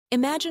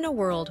Imagine a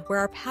world where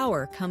our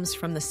power comes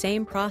from the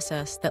same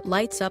process that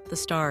lights up the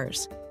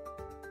stars.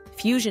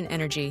 Fusion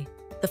energy,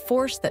 the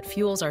force that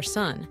fuels our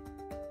sun,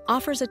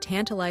 offers a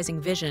tantalizing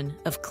vision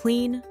of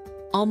clean,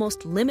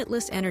 almost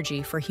limitless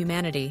energy for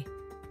humanity.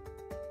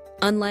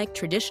 Unlike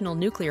traditional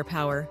nuclear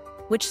power,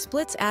 which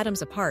splits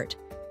atoms apart,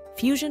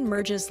 fusion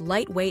merges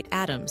lightweight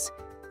atoms,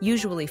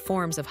 usually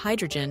forms of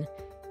hydrogen,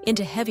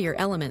 into heavier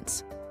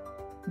elements.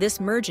 This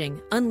merging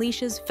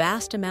unleashes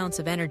vast amounts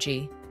of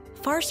energy,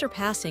 far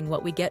surpassing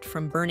what we get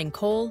from burning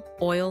coal,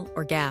 oil,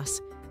 or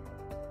gas.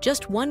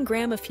 Just 1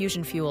 gram of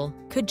fusion fuel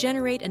could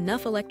generate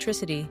enough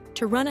electricity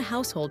to run a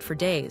household for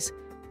days,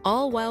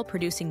 all while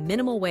producing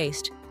minimal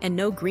waste and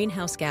no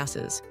greenhouse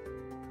gases.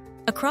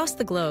 Across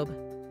the globe,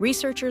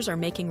 researchers are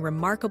making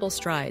remarkable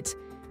strides,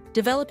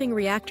 developing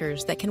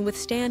reactors that can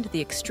withstand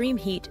the extreme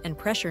heat and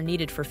pressure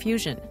needed for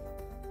fusion.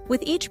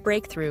 With each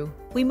breakthrough,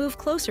 we move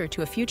closer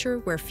to a future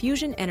where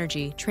fusion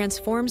energy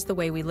transforms the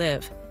way we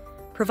live,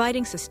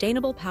 providing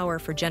sustainable power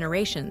for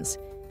generations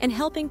and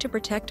helping to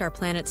protect our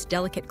planet's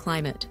delicate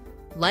climate.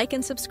 Like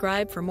and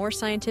subscribe for more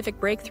scientific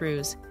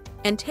breakthroughs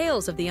and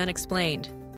tales of the unexplained.